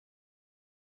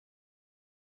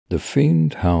The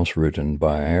Fiend House, written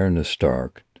by Ernest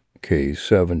Stark,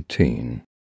 K-17.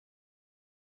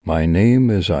 My name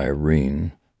is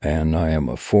Irene, and I am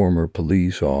a former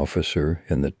police officer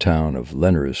in the town of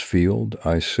Lenoresfield.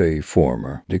 I say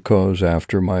former because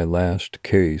after my last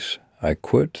case, I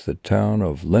quit. The town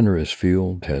of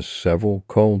Lenoresfield has several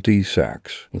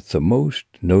cul-de-sacs, with the most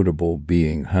notable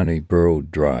being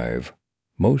Honeyborough Drive.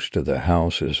 Most of the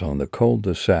houses on the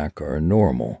cul-de-sac are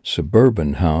normal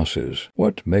suburban houses.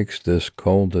 What makes this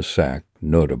cul-de-sac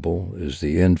notable is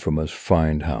the infamous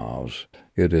Fiend House.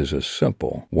 It is a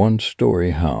simple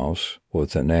one-story house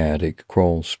with an attic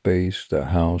crawl space. The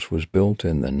house was built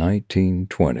in the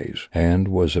 1920s and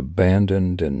was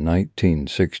abandoned in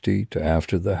 1960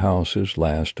 after the house's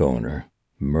last owner,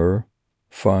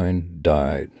 Fiend,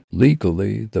 died.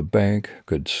 Legally, the bank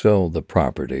could sell the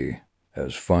property,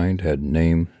 as Fiend had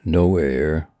named no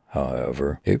heir.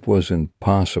 However, it was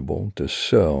impossible to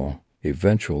sell.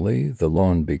 Eventually, the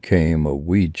lawn became a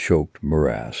weed-choked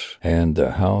morass, and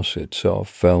the house itself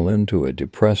fell into a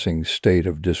depressing state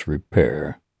of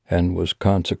disrepair and was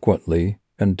consequently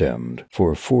condemned.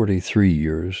 For 43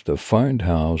 years, the Fiend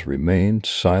House remained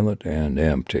silent and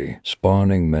empty,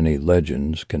 spawning many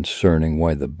legends concerning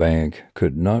why the bank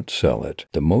could not sell it.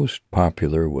 The most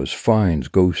popular was Fiend's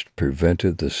ghost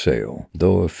prevented the sale,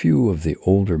 though a few of the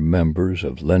older members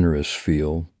of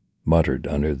Lenoresfield muttered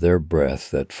under their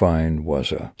breath that Fiend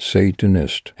was a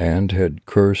Satanist and had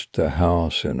cursed the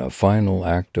house in a final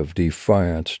act of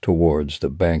defiance towards the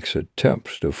bank's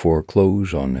attempts to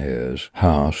foreclose on his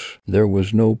house. There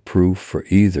was no proof for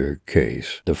either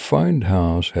case. The Fiend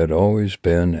House had always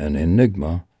been an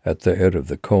enigma at the head of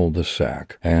the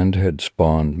cul-de-sac and had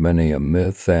spawned many a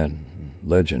myth and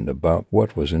legend about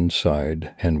what was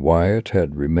inside and why it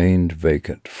had remained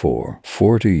vacant for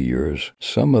 40 years.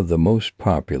 Some of the most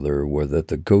popular were that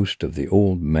the ghost of the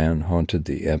old man haunted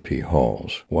the empty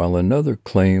halls, while another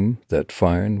claimed that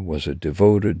Fiend was a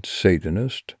devoted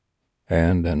Satanist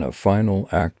and in a final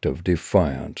act of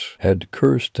defiance had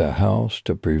cursed the house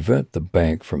to prevent the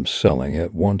bank from selling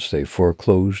it once they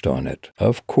foreclosed on it.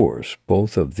 Of course,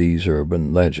 both of these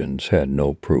urban legends had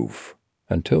no proof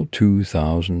until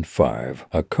 2005.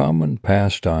 A common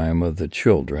pastime of the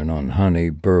children on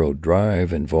Honeyborough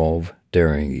Drive involved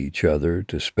daring each other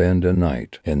to spend a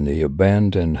night in the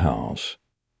abandoned house.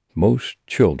 Most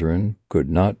children could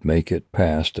not make it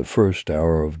past the first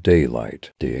hour of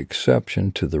daylight. The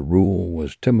exception to the rule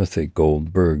was Timothy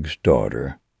Goldberg's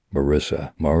daughter,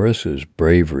 Marissa. Marissa's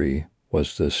bravery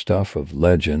was the stuff of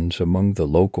legends among the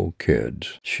local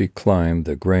kids. She climbed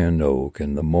the grand oak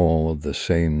in the mall of the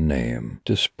same name,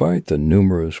 despite the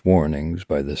numerous warnings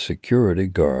by the security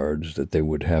guards that they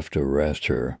would have to arrest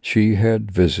her. She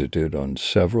had visited on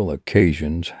several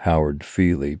occasions Howard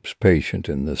Phillips' patient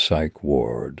in the psych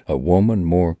ward, a woman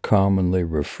more commonly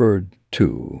referred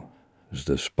to as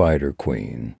the Spider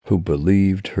Queen, who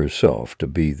believed herself to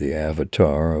be the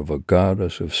avatar of a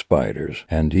goddess of spiders,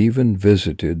 and even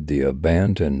visited the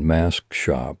abandoned mask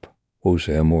shop,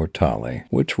 Osa Immortale,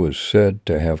 which was said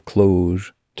to have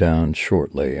closed down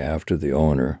shortly after the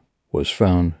owner was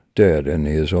found dead in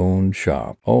his own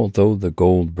shop. Although the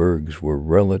Goldbergs were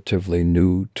relatively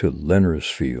new to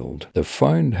Lenoresfield, the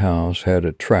Fiend House had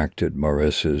attracted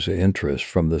Marissa's interest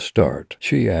from the start.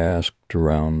 She asked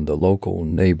around the local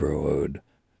neighborhood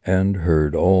and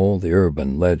heard all the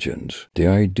urban legends. The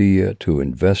idea to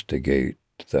investigate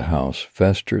the house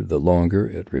festered the longer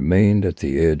it remained at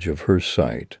the edge of her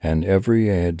sight, and every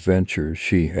adventure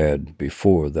she had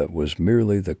before that was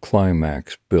merely the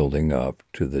climax building up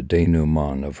to the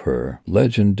denouement of her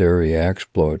legendary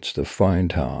exploits. The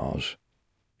Fiend House.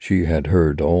 She had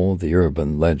heard all the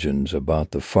urban legends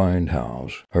about the Fiend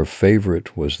House. Her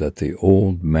favorite was that the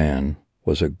old man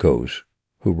was a ghost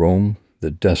who roamed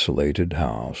the desolated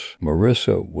house.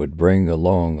 Marissa would bring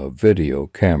along a video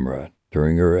camera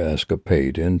during her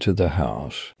escapade into the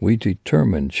house. We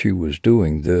determined she was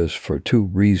doing this for two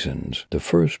reasons. The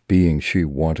first being she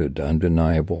wanted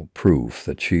undeniable proof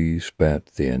that she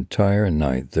spent the entire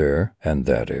night there, and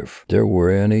that if there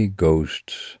were any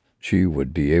ghosts, she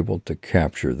would be able to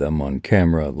capture them on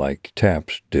camera like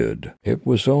Taps did. It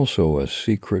was also a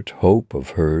secret hope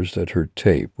of hers that her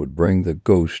tape would bring the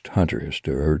ghost hunters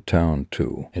to her town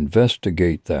to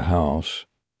investigate the house.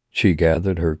 She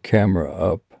gathered her camera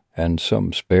up and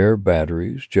some spare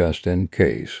batteries just in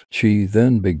case. She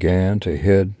then began to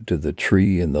head to the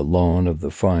tree in the lawn of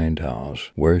the Fiend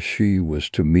House, where she was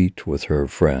to meet with her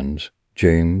friends,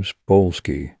 James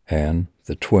Polsky, and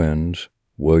the twins,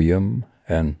 William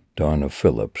and Donna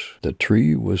Phillips. The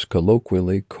tree was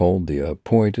colloquially called the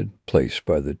appointed place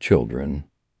by the children,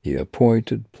 The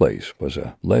appointed place was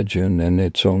a legend in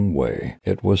its own way.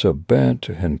 It was a bent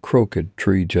and crooked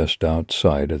tree just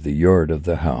outside of the yard of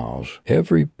the house.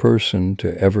 Every person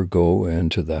to ever go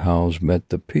into the house met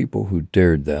the people who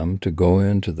dared them to go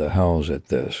into the house at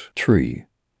this tree.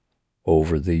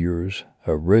 Over the years,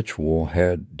 a ritual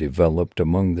had developed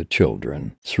among the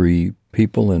children. 3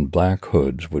 people in black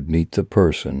hoods would meet the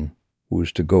person who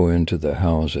was to go into the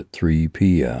house at 3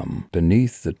 p.m.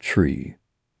 beneath the tree.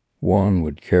 One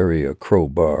would carry a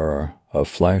crowbar, a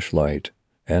flashlight,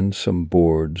 and some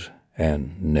boards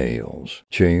and nails.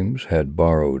 James had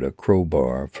borrowed a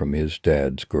crowbar from his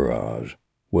dad's garage.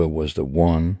 Will was the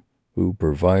one who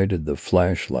provided the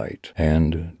flashlight,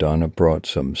 and Donna brought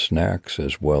some snacks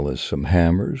as well as some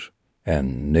hammers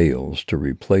and nails to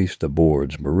replace the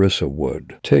boards Marissa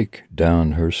would take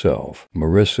down herself.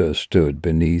 Marissa stood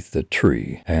beneath the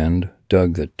tree and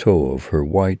dug the toe of her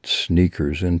white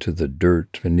sneakers into the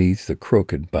dirt beneath the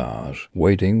crooked boughs.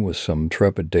 Waiting with some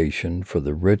trepidation for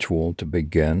the ritual to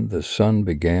begin, the sun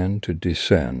began to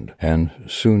descend, and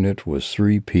soon it was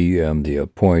 3 p.m., the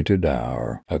appointed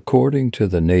hour. According to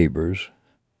the neighbors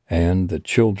and the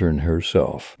children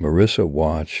herself, Marissa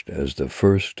watched as the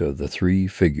first of the 3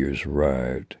 figures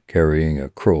arrived, carrying a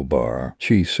crowbar.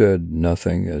 She said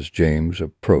nothing as James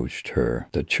approached her.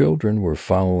 The children were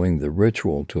following the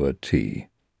ritual to a T,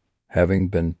 having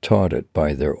been taught it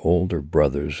by their older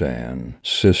brothers and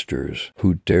sisters.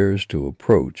 Who dares to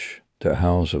approach the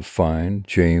house of Fiend?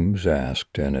 James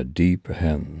asked in a deep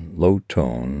and low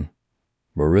tone.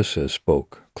 Marissa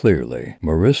spoke clearly.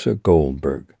 Marissa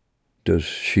Goldberg. Does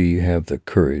she have the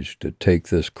courage to take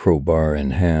this crowbar in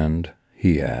hand?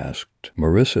 He asked.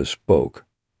 Marissa spoke,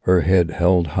 her head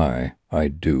held high. I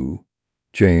do.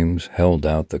 James held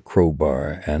out the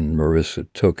crowbar and Marissa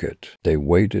took it. They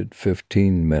waited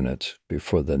 15 minutes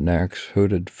before the next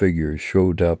hooded figure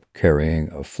showed up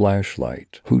carrying a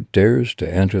flashlight. Who dares to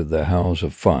enter the house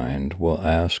of Fiend? Will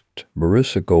asked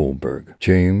Marissa Goldberg.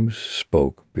 James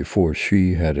spoke before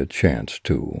she had a chance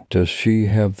to. Does she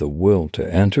have the will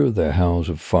to enter the house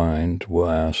of Fiend? Will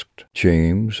asked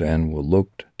James, and Will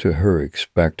looked to her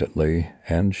expectantly,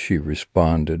 and she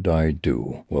responded, I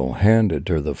do. Will handed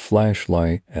her the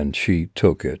flashlight, and she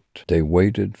took it. They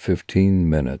waited 15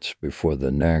 minutes before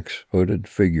the next hooded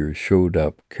figure showed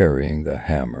up carrying the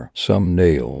hammer, some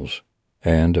nails,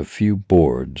 and a few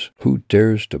boards. Who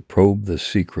dares to probe the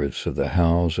secrets of the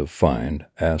house of Fiend?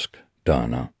 Asked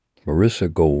Donna.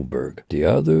 Marissa Goldberg. The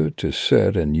other to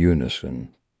said in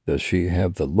unison. Does she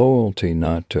have the loyalty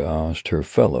not to oust her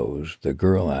fellows? The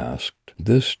girl asked.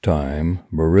 This time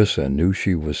Marissa knew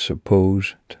she was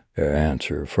supposed to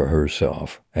answer for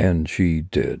herself, and she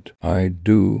did. I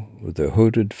do. The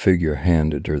hooded figure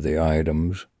handed her the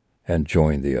items and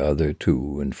joined the other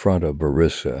 2 in front of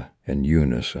Marissa in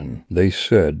unison. They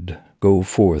said, Go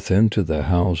forth into the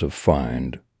house of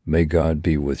Fiend. May God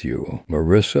be with you.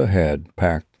 Marissa had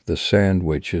packed the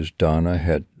sandwiches Donna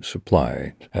had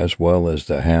supplied, as well as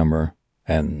the hammer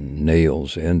and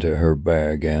nails, into her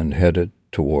bag and headed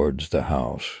towards the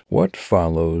house. What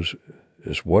follows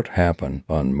is what happened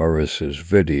on Marissa's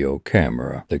video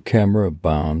camera. The camera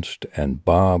bounced and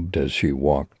bobbed as she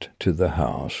walked to the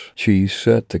house. She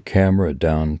set the camera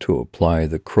down to apply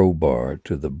the crowbar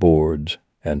to the boards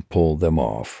and pull them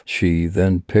off. She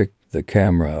then picked the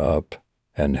camera up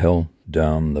and held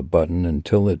down the button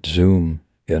until it zoomed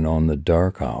in on the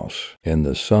dark house. In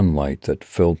the sunlight that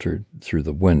filtered through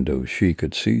the window, she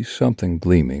could see something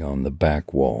gleaming on the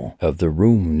back wall of the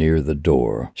room near the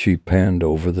door. She panned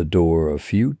over the door a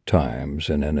few times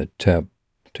in an attempt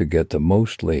to get the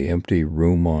mostly empty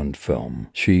room on film.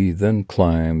 She then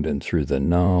climbed in through the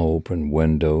now open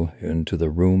window into the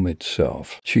room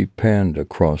itself. She panned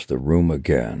across the room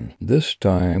again, this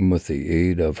time with the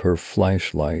aid of her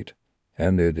flashlight,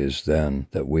 and it is then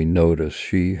that we notice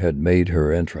she had made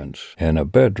her entrance in a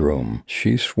bedroom.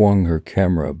 She swung her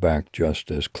camera back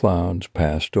just as clouds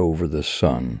passed over the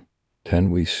sun. Then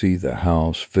we see the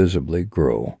house visibly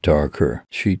grow darker.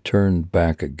 She turned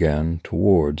back again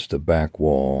towards the back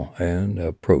wall and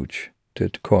approached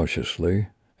it cautiously.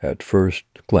 At first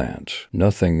glance,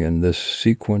 nothing in this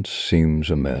sequence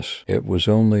seems amiss. It was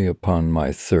only upon my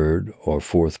 3rd or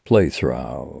 4th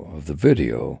playthrough of the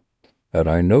video that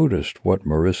I noticed what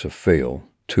Marissa failed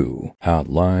to,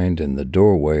 outlined in the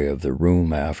doorway of the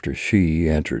room after she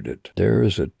entered it. There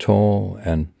is a tall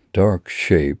and dark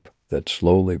shape that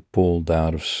slowly pulled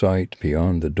out of sight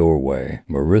beyond the doorway.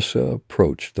 Marissa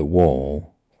approached the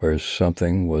wall where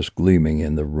something was gleaming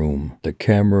in the room. The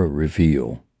camera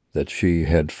revealed that she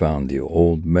had found the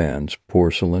old man's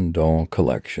porcelain doll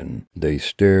collection. They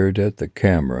stared at the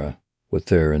camera with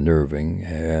their unnerving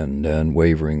and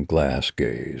unwavering glass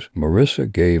gaze.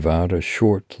 Marissa gave out a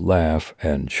short laugh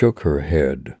and shook her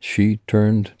head. She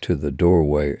turned to the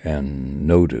doorway and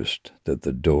noticed that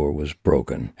the door was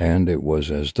broken, and it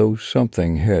was as though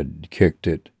something had kicked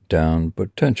it down,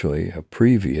 potentially a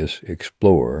previous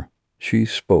explorer. She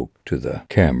spoke to the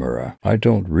camera. "I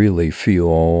don't really feel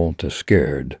all too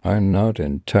scared. I'm not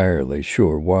entirely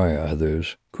sure why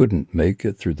others couldn't make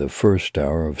it through the first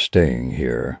hour of staying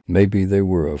here. Maybe they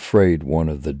were afraid one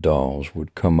of the dolls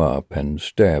would come up and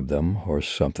stab them or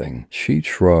something." She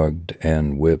shrugged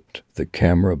and whipped the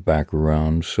camera back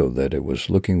around so that it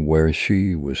was looking where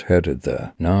she was headed,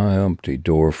 the now empty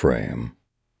door frame.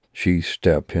 She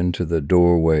stepped into the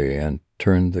doorway and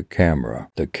turned the camera.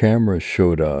 The camera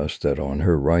showed us that on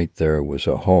her right there was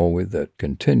a hallway that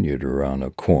continued around a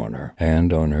corner,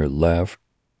 and on her left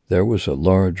there was a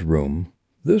large room.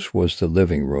 This was the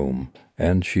living room,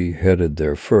 and she headed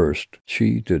there first.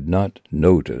 She did not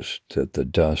notice that the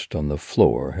dust on the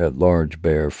floor had large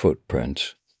bare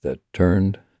footprints that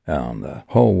turned down the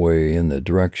hallway in the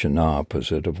direction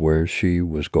opposite of where she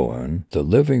was going. The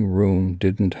living room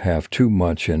didn't have too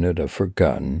much in it of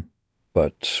forgotten,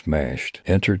 but smashed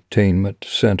entertainment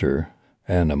center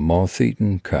and a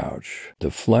moth-eaten couch.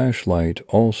 The flashlight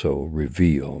also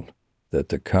revealed that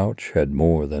the couch had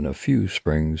more than a few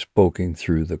springs poking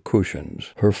through the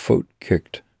cushions. Her foot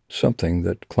kicked something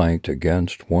that clanked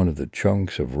against one of the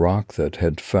chunks of rock that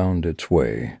had found its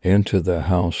way into the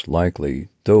house, likely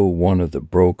through one of the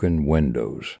broken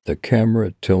windows. The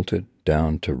camera tilted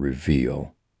down to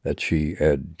reveal that she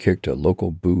had kicked a local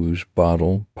booze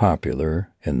bottle popular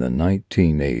in the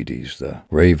 1980s, the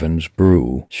Raven's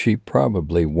Brew. She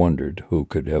probably wondered who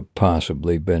could have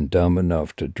possibly been dumb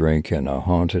enough to drink in a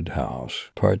haunted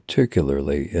house,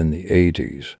 particularly in the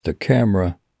 80s. The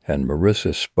camera and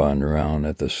Marissa spun around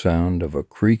at the sound of a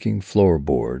creaking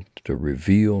floorboard to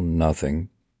reveal nothing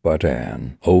but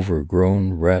an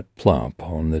overgrown rat plump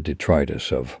on the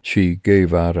detritus of. She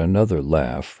gave out another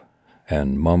laugh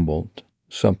and mumbled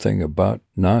something about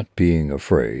not being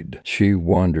afraid. She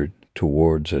wandered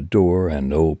towards a door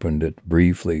and opened it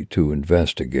briefly to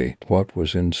investigate what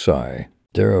was inside.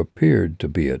 There appeared to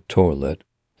be a toilet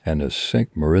and a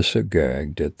sink. Marissa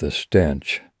gagged at the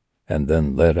stench and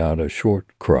then let out a short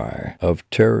cry of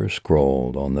terror.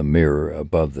 Scrawled on the mirror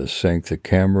above the sink, the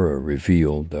camera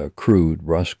revealed a crude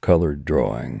rust-colored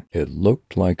drawing. It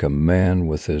looked like a man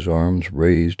with his arms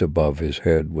raised above his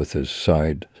head with his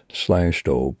side slashed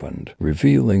open,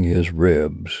 revealing his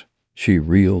ribs. She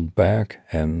reeled back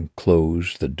and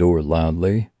closed the door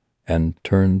loudly and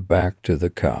turned back to the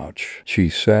couch. She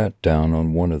sat down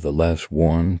on one of the less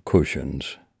worn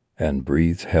cushions and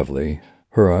breathed heavily,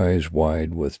 her eyes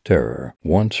wide with terror.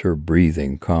 Once her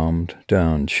breathing calmed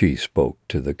down, she spoke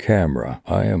to the camera.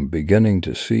 "I am beginning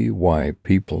to see why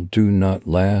people do not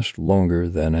last longer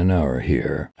than an hour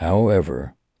here.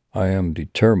 However, I am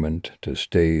determined to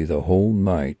stay the whole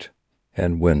night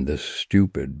and win this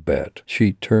stupid bet."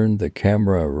 She turned the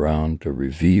camera around to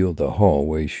reveal the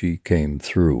hallway she came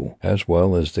through, as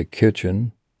well as the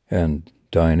kitchen and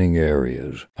dining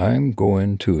areas. "I'm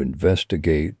going to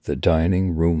investigate the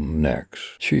dining room next."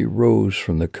 She rose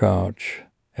from the couch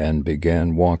and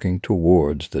began walking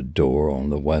towards the door on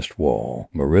the west wall.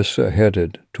 Marissa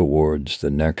headed towards the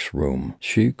next room.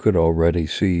 She could already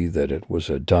see that it was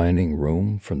a dining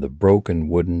room from the broken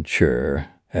wooden chair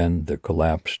and the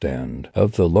collapsed end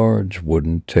of the large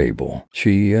wooden table.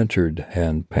 She entered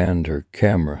and panned her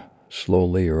camera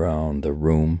slowly around the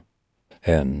room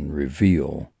and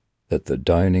revealed that the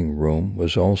dining room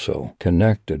was also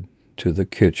connected to the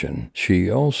kitchen. She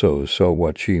also saw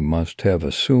what she must have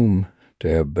assumed to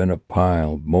have been a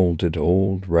pile of molded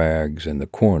old rags in the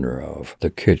corner of the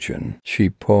kitchen. She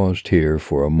paused here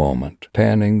for a moment,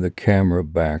 panning the camera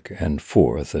back and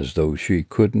forth as though she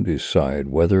couldn't decide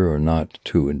whether or not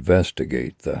to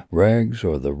investigate the rags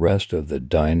or the rest of the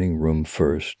dining room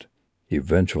first.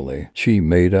 Eventually, she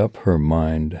made up her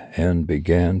mind and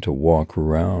began to walk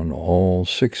around all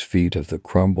 6 feet of the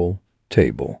crumbled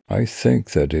table. "I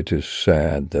think that it is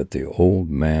sad that the old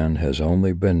man has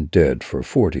only been dead for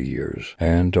 40 years,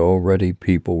 and already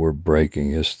people were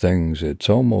breaking his things. It's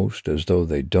almost as though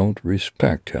they don't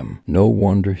respect him. No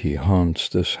wonder he haunts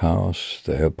this house."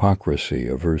 The hypocrisy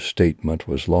of her statement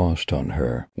was lost on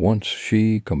her. Once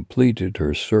she completed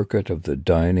her circuit of the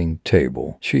dining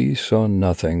table, she saw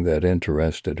nothing that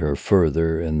interested her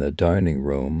further in the dining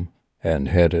room and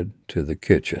headed to the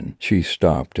kitchen. She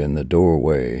stopped in the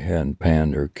doorway and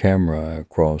panned her camera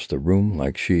across the room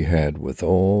like she had with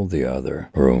all the other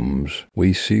rooms.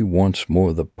 We see once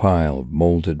more the pile of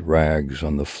molded rags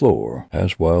on the floor,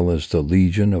 as well as the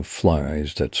legion of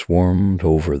flies that swarmed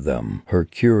over them. Her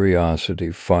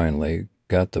curiosity finally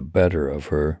got the better of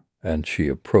her, and she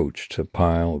approached the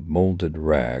pile of molded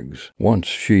rags. Once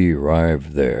she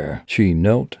arrived there, she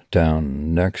knelt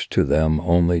down next to them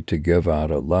only to give out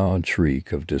a loud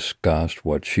shriek of disgust.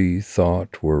 What she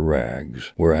thought were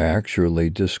rags were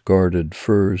actually discarded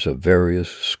furs of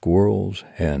various squirrels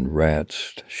and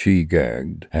rats. She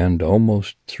gagged and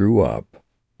almost threw up,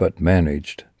 but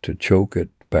managed to choke it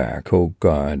back. Oh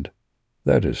God,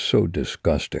 that is so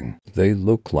disgusting. They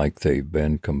look like they've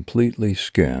been completely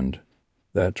skinned.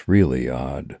 That's really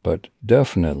odd, but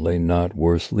definitely not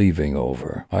worth leaving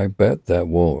over. I bet that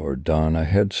Will or Donna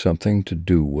had something to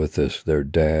do with this. Their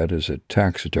dad is a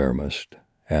taxidermist,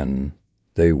 and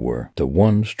they were the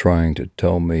ones trying to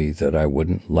tell me that I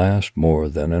wouldn't last more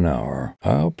than an hour.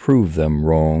 I'll prove them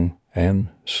wrong and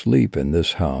sleep in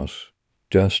this house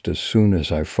just as soon as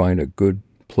I find a good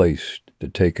place to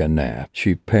take a nap.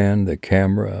 She panned the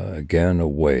camera again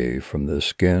away from the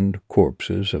skinned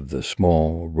corpses of the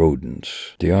small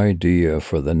rodents. The idea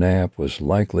for the nap was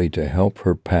likely to help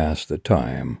her pass the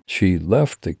time. She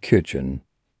left the kitchen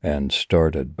and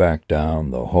started back down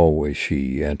the hallway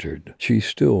she entered. She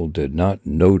still did not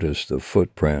notice the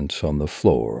footprints on the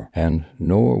floor, and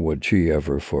nor would she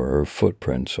ever, for her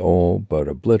footprints all but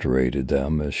obliterated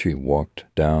them as she walked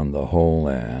down the hall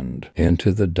and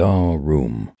into the doll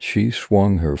room. She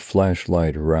swung her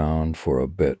flashlight around for a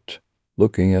bit,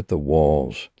 looking at the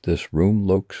walls. This room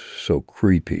looks so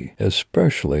creepy,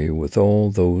 especially with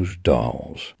all those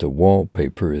dolls. The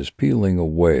wallpaper is peeling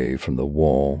away from the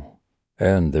wall,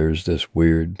 and there's this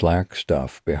weird black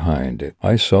stuff behind it.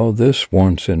 I saw this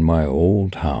once in my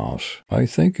old house. I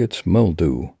think it's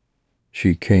mildew.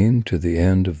 She came to the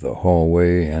end of the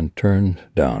hallway and turned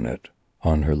down it.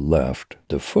 On her left,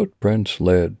 the footprints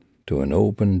led to an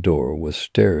open door with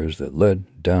stairs that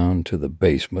led down to the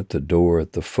basement. The door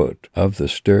at the foot of the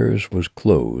stairs was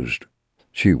closed.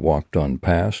 She walked on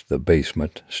past the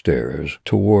basement stairs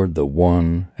toward the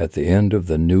one at the end of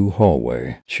the new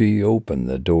hallway. She opened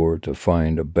the door to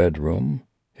find a bedroom.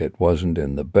 It wasn't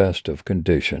in the best of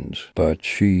conditions, but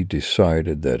she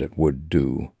decided that it would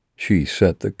do. She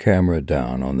set the camera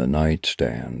down on the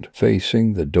nightstand,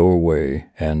 facing the doorway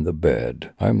and the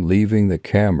bed. I'm leaving the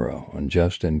camera on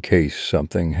just in case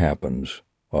something happens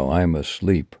while I'm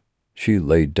asleep. She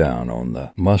lay down on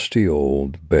the musty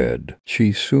old bed.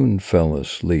 She soon fell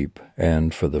asleep,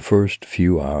 and for the first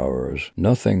few hours,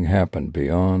 nothing happened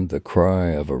beyond the cry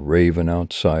of a raven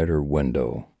outside her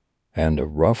window and a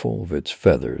ruffle of its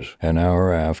feathers. An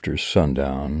hour after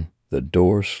sundown, the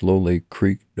door slowly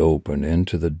creaked open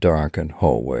into the darkened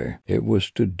hallway. It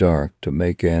was too dark to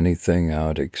make anything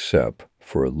out except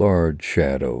for a large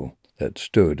shadow that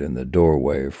stood in the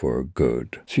doorway for a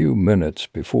good few minutes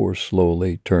before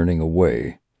slowly turning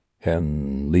away,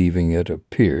 and leaving it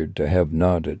appeared to have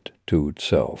nodded to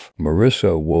itself.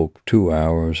 Marissa woke 2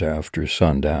 hours after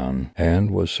sundown and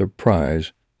was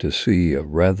surprised to see a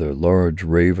rather large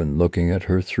raven looking at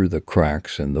her through the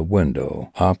cracks in the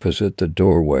window opposite the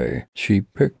doorway. She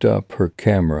picked up her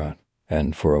camera,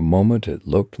 and for a moment it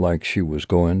looked like she was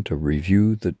going to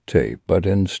review the tape, but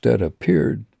instead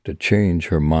appeared to change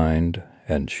her mind,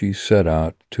 and she set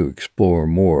out to explore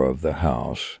more of the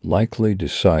house, likely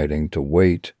deciding to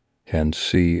wait and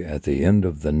see at the end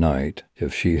of the night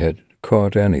if she had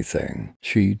caught anything.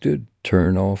 She did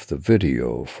turn off the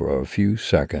video for a few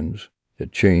seconds to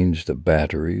change the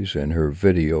batteries in her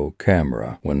video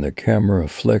camera. When the camera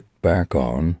flicked back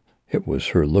on, it was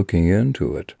her looking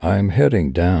into it. I'm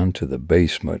heading down to the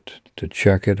basement to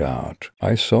check it out.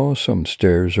 I saw some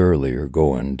stairs earlier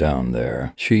going down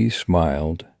there. She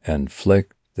smiled and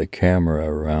flicked the camera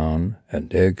around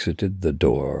and exited the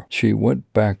door. She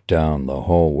went back down the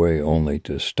hallway only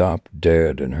to stop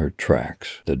dead in her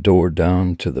tracks. The door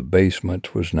down to the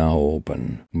basement was now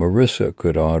open. Marissa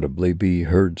could audibly be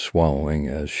heard swallowing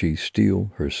as she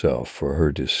steeled herself for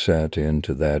her descent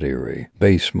into that eerie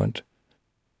basement.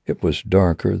 It was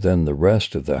darker than the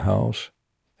rest of the house,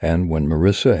 and when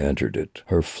Marissa entered it,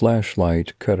 her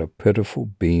flashlight cut a pitiful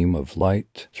beam of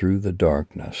light through the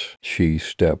darkness. She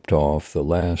stepped off the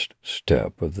last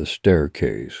step of the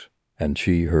staircase, and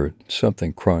she heard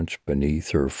something crunch beneath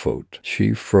her foot.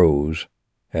 She froze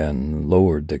and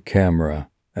lowered the camera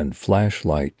and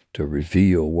flashlight to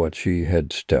reveal what she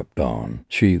had stepped on.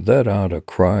 She let out a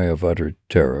cry of utter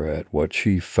terror at what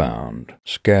she found.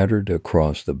 Scattered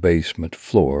across the basement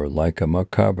floor like a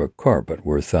macabre carpet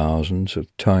were thousands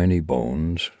of tiny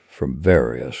bones from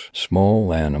various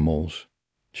small animals.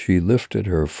 She lifted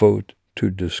her foot to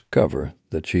discover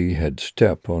that she had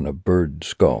stepped on a bird's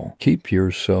skull. "Keep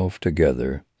yourself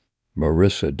together."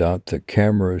 Marissa. The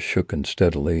camera shook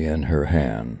unsteadily in her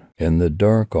hand. In the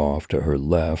dark off to her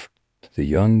left, the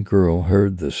young girl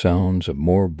heard the sounds of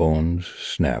more bones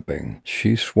snapping.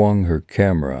 She swung her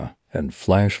camera and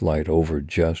flashlight over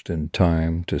just in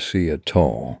time to see a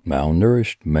tall,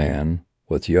 malnourished man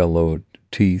with yellowed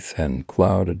teeth and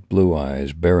clouded blue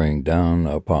eyes bearing down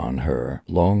upon her,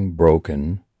 long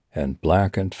broken and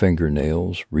blackened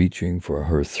fingernails reaching for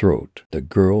her throat. The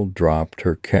girl dropped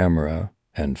her camera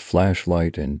and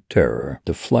flashlight in terror.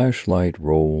 The flashlight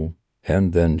rolled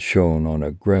and then shone on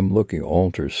a grim-looking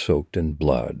altar soaked in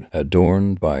blood,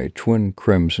 adorned by twin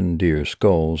crimson deer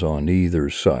skulls on either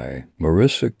side.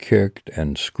 Marissa kicked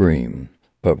and screamed,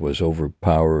 but was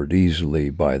overpowered easily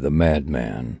by the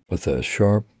madman. With a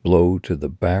sharp blow to the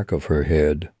back of her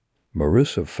head,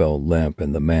 Marissa fell limp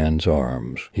in the man's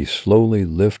arms. He slowly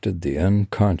lifted the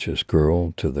unconscious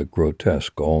girl to the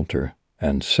grotesque altar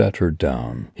and set her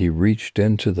down. He reached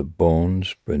into the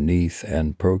bones beneath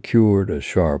and procured a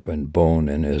sharpened bone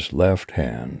in his left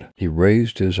hand. He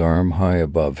raised his arm high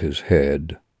above his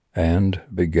head and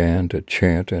began to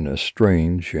chant in a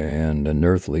strange and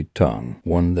unearthly tongue,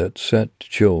 one that sent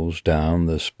chills down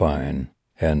the spine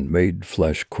and made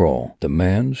flesh crawl. The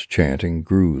man's chanting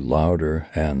grew louder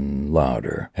and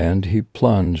louder, and he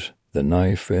plunged the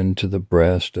knife into the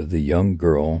breast of the young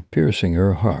girl, piercing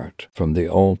her heart. From the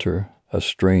altar, a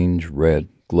strange red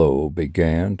glow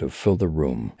began to fill the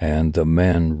room, and the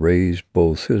man raised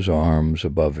both his arms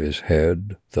above his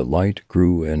head. The light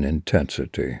grew in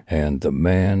intensity, and the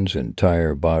man's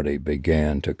entire body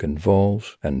began to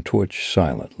convulse and twitch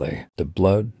silently. The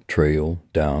blood trailed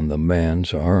down the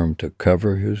man's arm to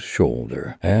cover his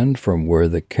shoulder, and from where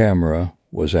the camera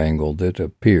was angled, it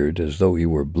appeared as though he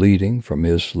were bleeding from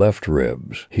his left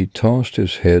ribs. He tossed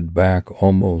his head back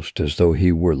almost as though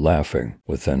he were laughing,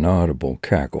 with an audible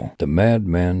cackle. The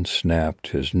madman snapped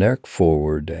his neck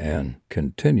forward and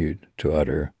continued to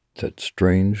utter that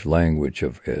strange language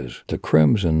of his. The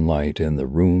crimson light in the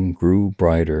room grew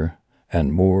brighter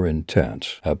and more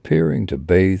intense, appearing to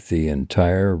bathe the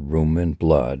entire room in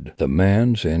blood. The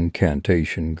man's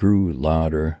incantation grew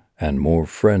louder and more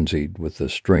frenzied with the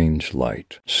strange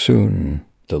light. Soon,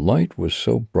 the light was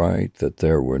so bright that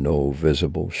there were no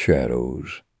visible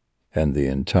shadows, and the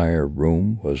entire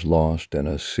room was lost in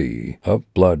a sea of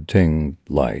blood-tinged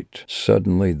light.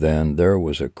 Suddenly then there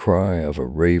was a cry of a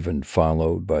raven,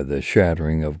 followed by the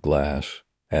shattering of glass,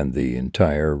 and the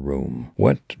entire room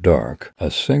went dark.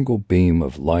 A single beam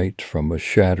of light from a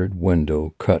shattered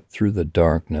window cut through the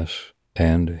darkness,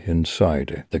 and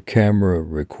inside it, the camera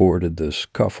recorded the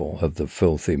scuffle of the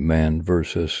filthy man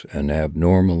versus an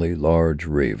abnormally large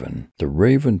raven. The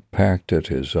raven packed at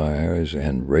his eyes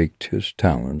and raked his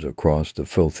talons across the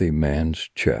filthy man's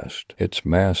chest, its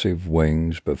massive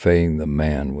wings buffeting the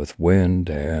man with wind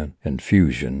and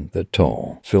infusion. The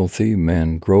tall, filthy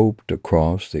man groped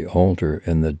across the altar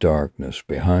in the darkness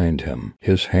behind him.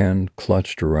 His hand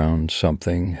clutched around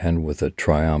something, and with a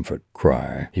triumphant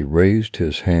cry, he raised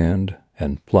his hand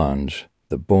and plunged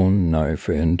the bone knife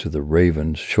into the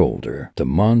raven's shoulder. The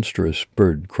monstrous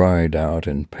bird cried out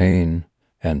in pain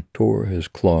and tore his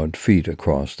clawed feet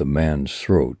across the man's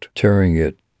throat, tearing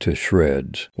it to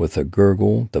shreds. With a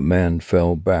gurgle, the man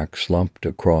fell back, slumped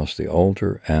across the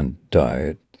altar, and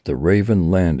died. The raven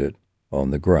landed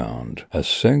on the ground, a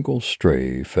single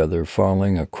stray feather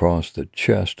falling across the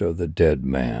chest of the dead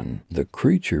man. The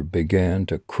creature began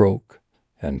to croak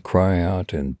and cry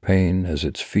out in pain as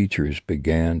its features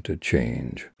began to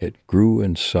change. It grew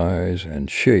in size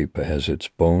and shape as its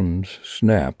bones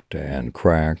snapped and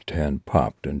cracked and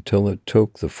popped until it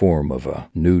took the form of a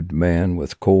nude man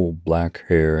with coal black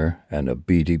hair and a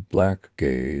beady black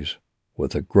gaze.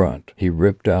 With a grunt, he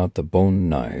ripped out the bone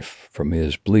knife from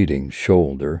his bleeding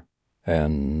shoulder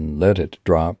and let it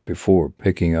drop before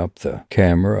picking up the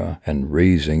camera and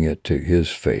raising it to his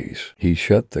face. He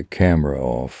shut the camera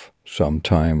off. Some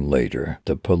time later,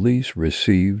 the police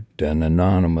received an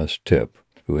anonymous tip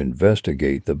to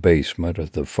investigate the basement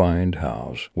of the Fiend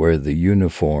house, where the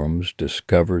uniforms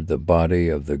discovered the body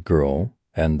of the girl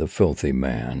and the filthy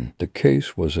man. The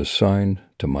case was assigned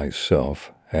to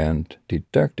myself and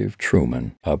Detective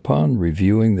Truman. Upon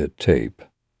reviewing the tape,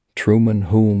 Truman,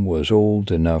 whom was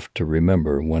old enough to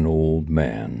remember when old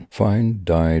man. Fiend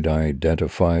died.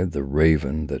 Identified the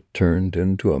raven that turned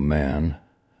into a man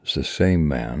as the same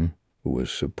man who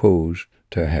was supposed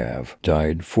to have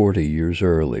died 40 years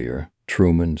earlier.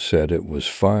 Truman said it was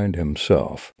Fiend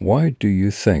himself. Why do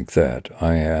you think that?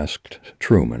 I asked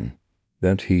Truman.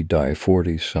 That he died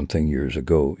 40-something years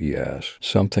ago, he asked.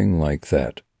 Something like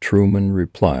that, Truman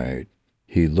replied.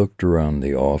 He looked around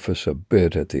the office a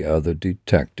bit at the other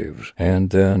detectives, and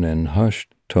then in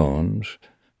hushed tones,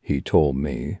 he told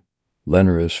me,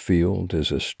 Lenoresfield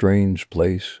is a strange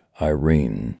place,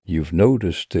 Irene. You've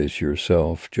noticed this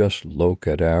yourself. Just look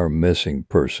at our missing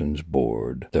persons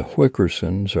board. The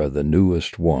Wickersons are the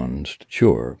newest ones,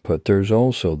 sure, but there's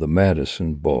also the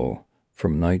Madison Beau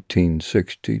from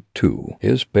 1962.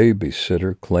 His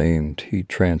babysitter claimed he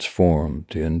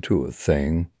transformed into a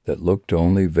thing that looked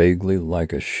only vaguely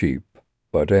like a sheep.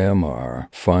 But Mr.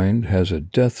 Fiend has a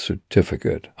death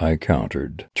certificate, I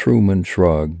countered. Truman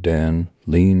shrugged and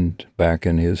leaned back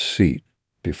in his seat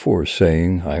before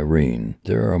saying, Irene,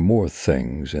 there are more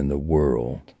things in the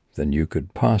world than you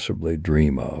could possibly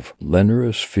dream of.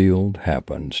 Lenoresfield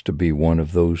happens to be one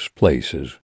of those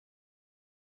places.